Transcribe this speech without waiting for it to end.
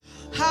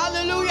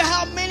Hallelujah.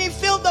 How many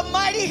feel the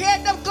mighty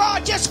hand of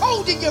God just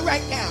holding you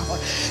right now?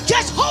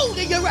 Just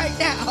holding you right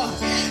now.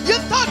 You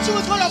thought you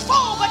was going to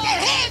fall, but that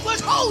hand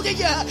was holding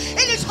you. And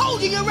it's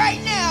holding you right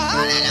now.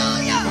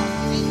 Hallelujah.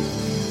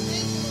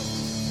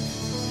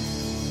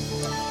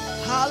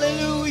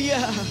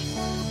 Hallelujah.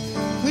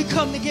 We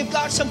come to give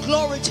God some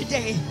glory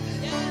today.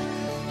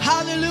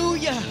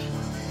 Hallelujah.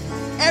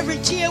 Every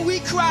tear we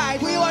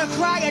cried, we want to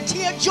cry a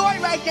tear of joy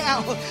right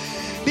now.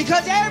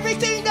 Because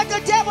everything that the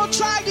devil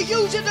tried to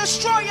use to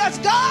destroy us,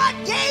 God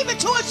gave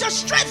it to us to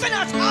strengthen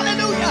us.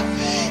 Hallelujah.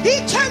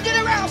 He turned it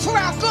around for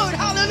our good.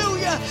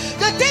 Hallelujah.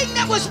 The thing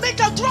that was meant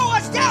to throw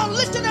us down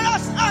lifted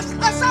us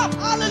up.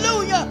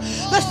 Hallelujah.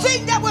 The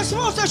thing that was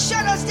supposed to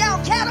shut us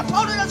down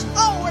catapulted us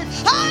forward.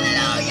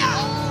 Hallelujah.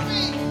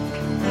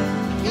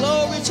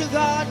 Glory to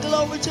God.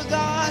 Glory to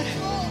God.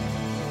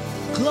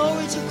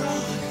 Glory to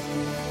God.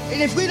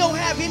 And if we don't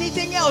have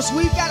anything else,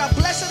 we've got a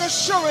blessed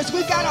assurance.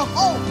 We've got a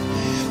hope.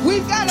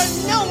 We've got a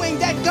knowing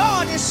that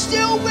God is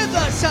still with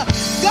us.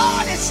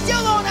 God is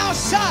still on our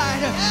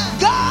side.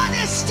 God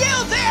is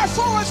still there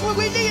for us when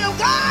we need him.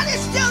 God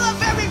is still a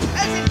very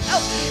present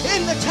help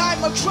in the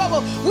time of trouble.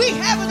 We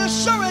have an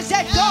assurance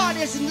that God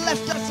hasn't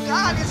left us.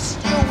 God is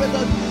still with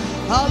us.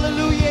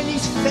 Hallelujah. And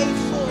he's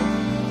faithful.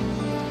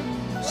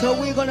 So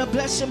we're going to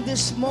bless him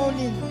this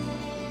morning.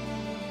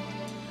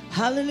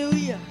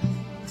 Hallelujah.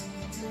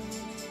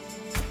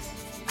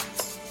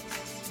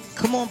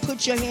 Come on,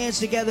 put your hands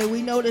together.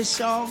 We know this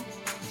song.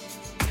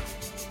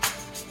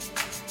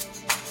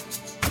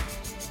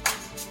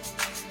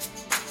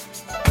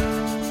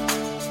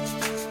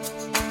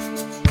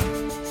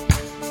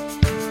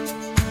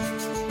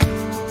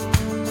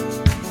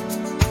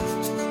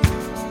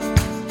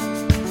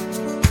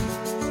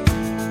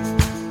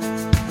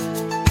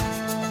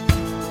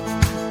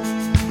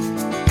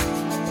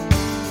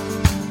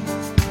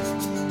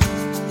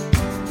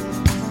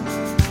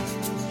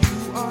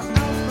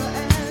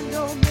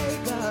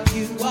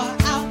 You are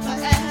Alpha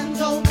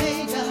and Omega.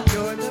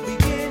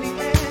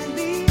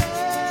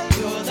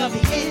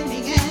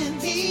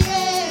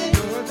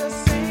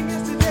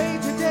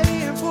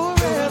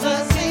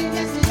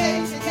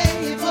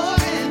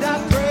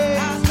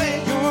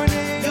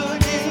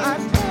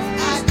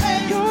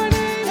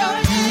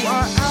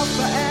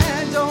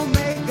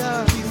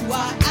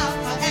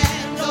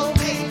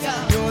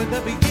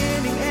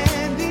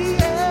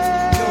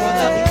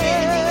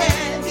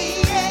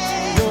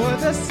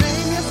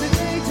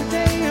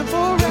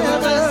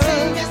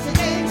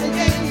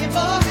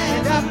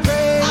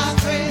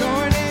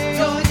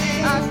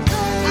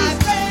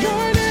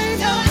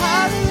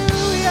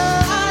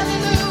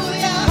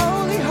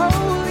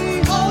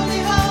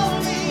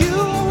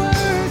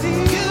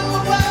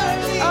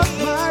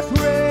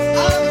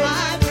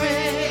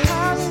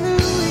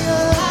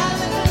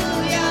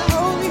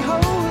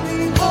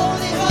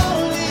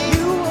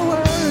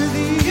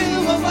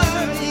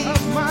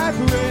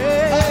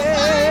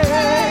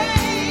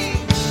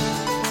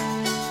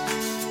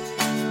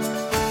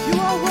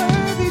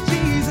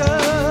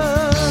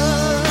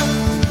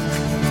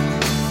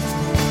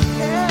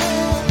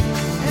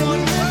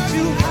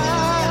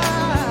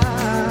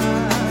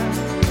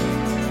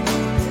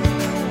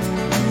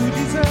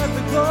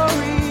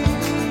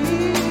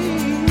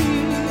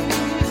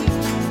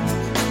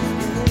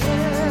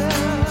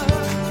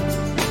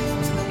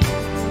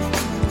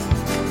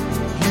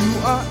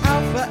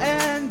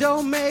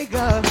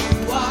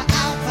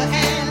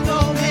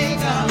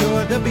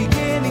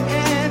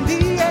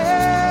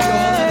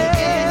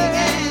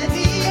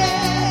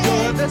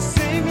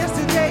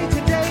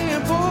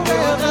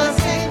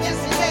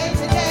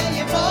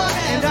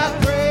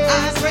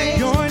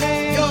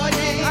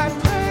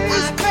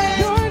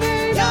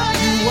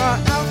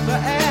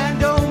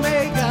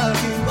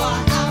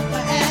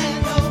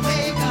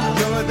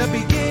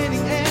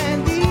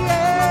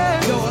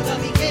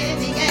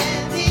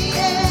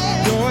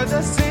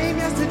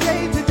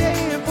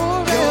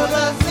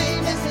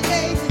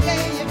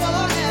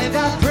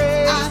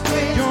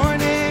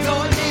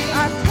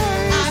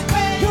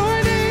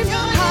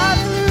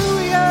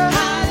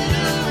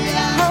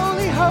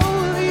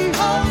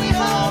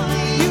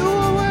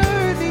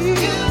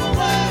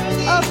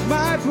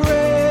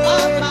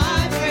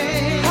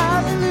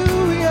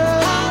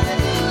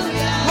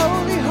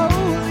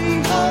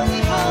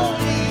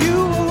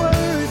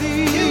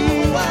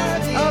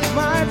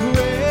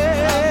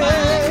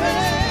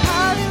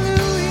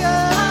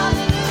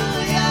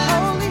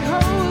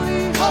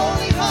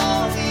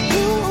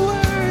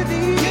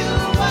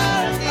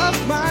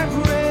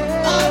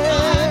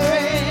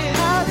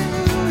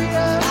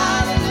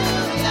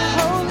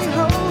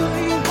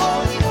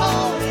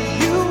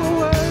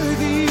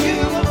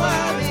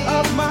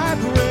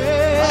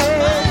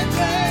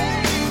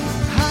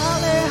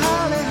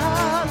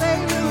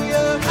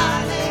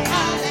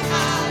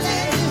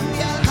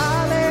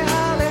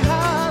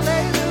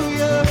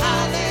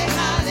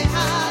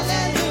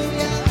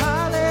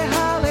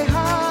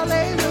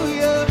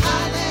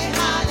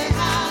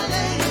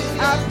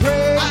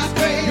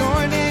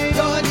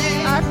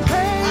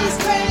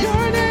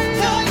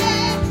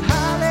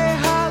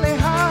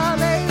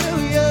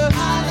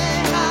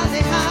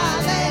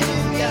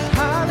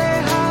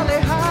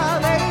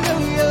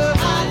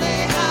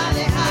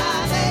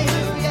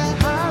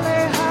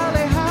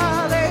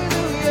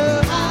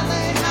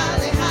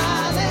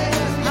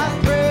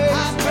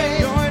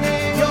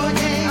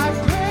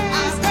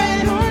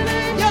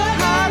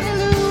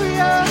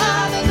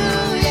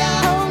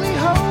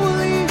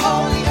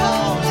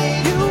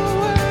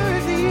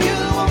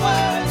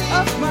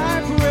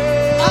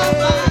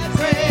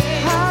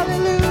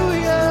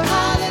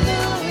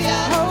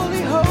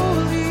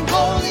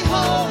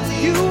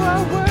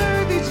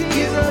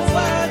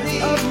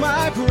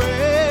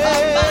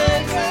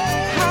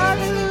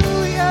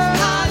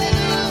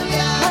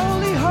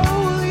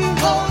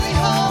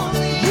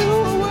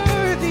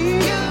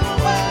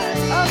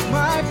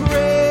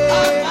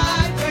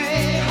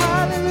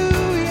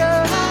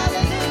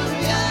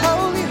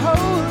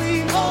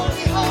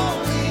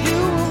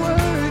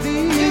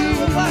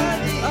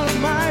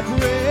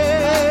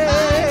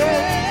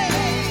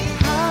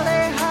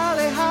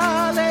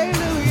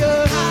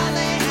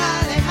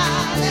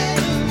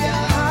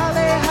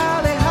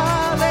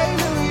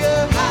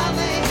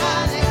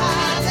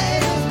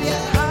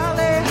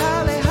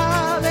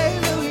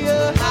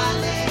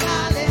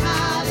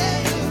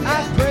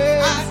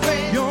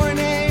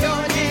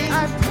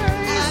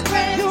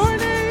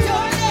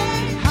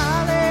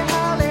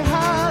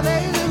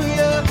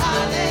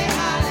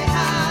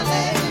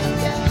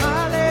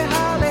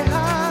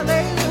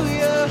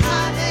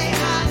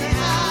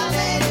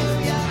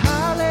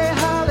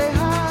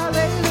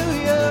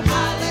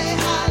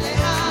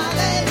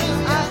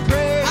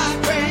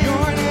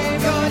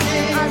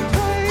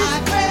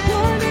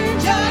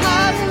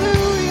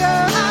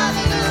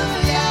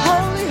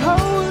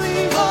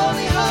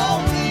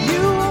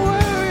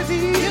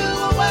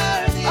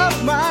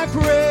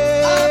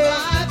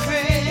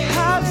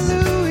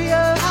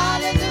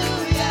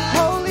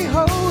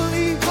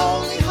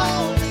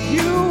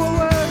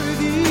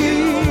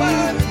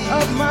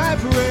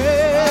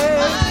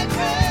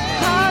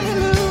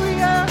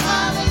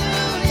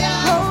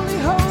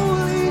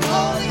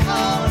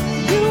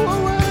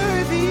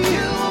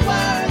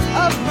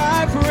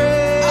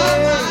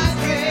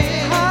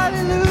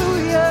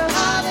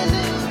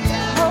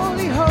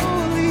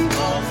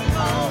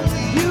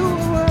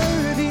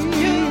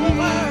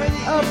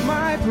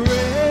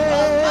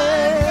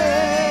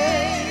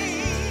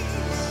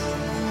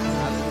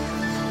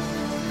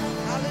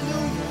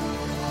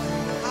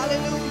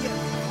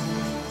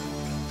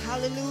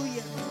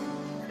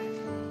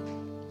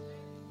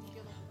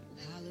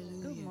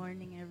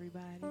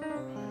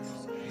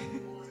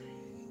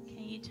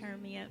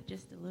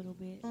 just a little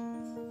bit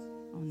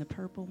on the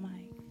purple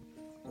mic.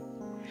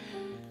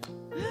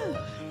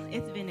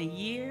 It's been a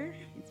year.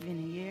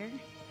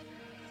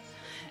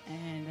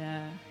 And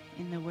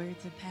in the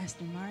words of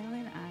Pastor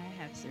Marlon, I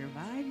have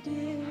survived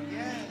it.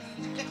 Yes.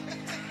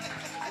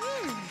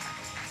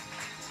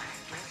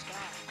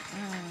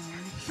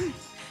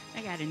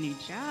 I got a new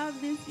job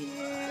this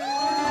year.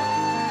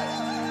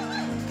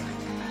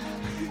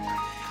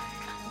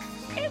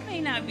 It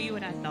may not be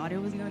what I thought it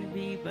was going to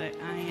be, but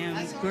I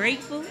am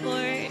grateful for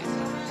it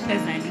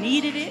because I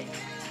needed it.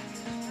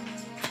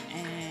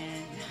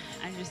 And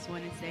I just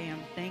want to say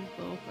I'm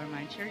thankful for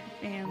my church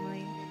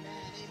family.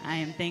 I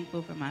am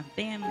thankful for my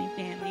family.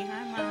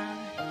 Hi,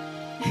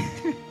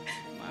 Mom.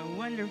 My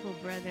wonderful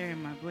brother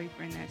and my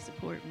boyfriend that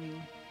support me.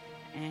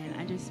 And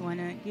I just want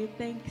to give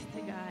thanks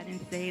to God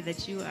and say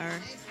that you are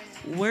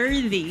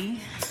worthy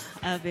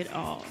of it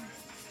all.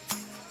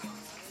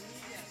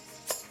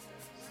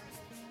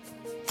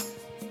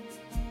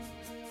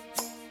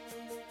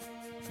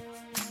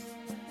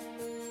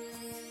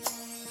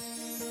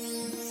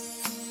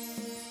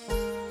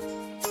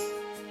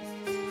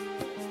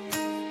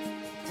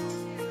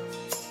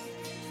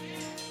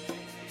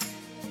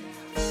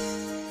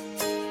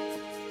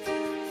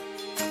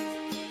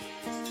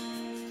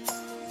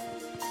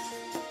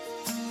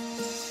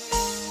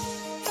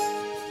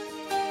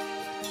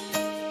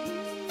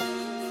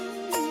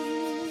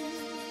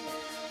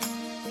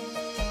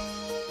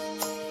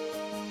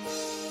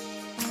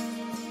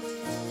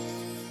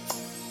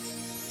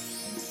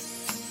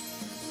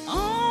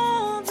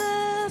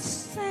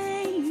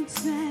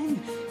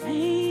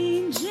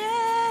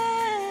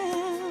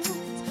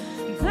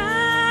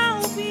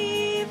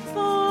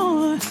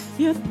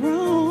 Your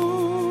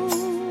throne,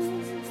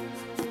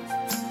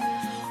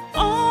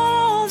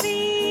 all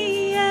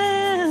the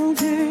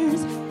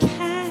elders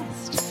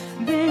cast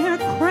their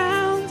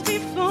crowns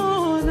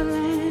before the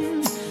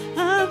Lamb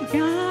of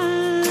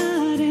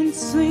God and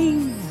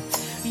sing,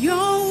 you're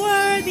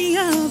worthy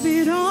of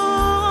it all.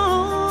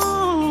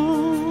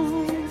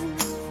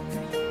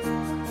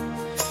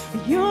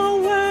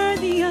 You're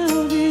worthy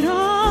of it all.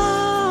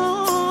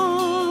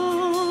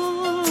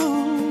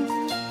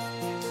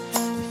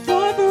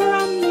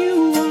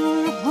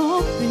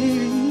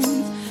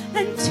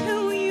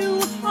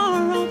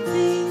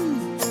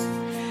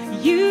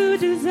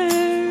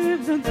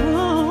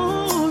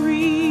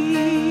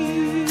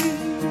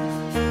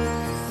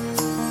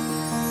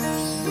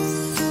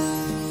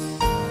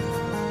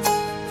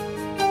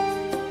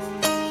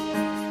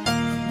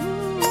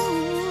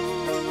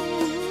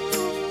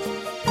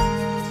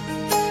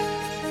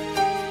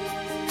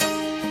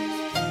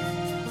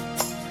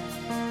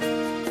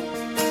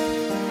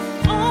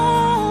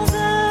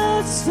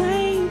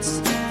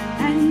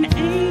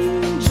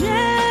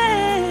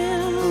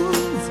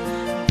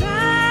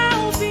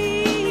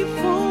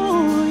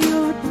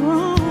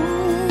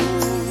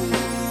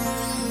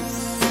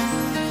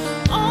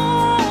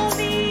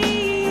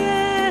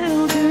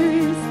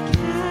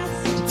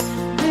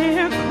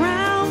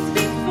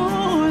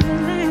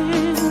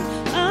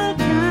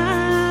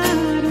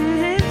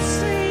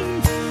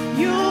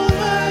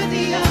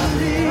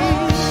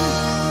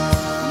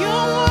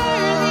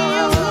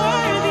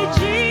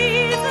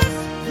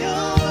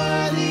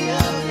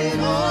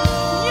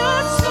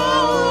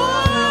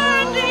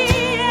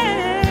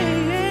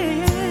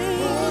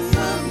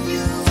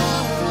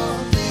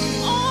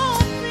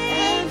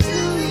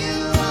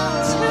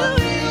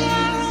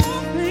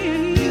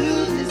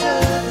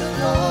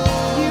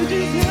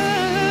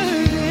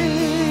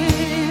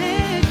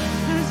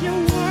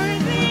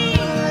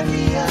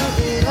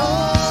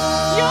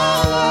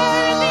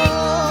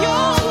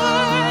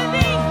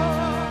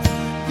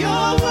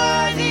 You're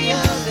worthy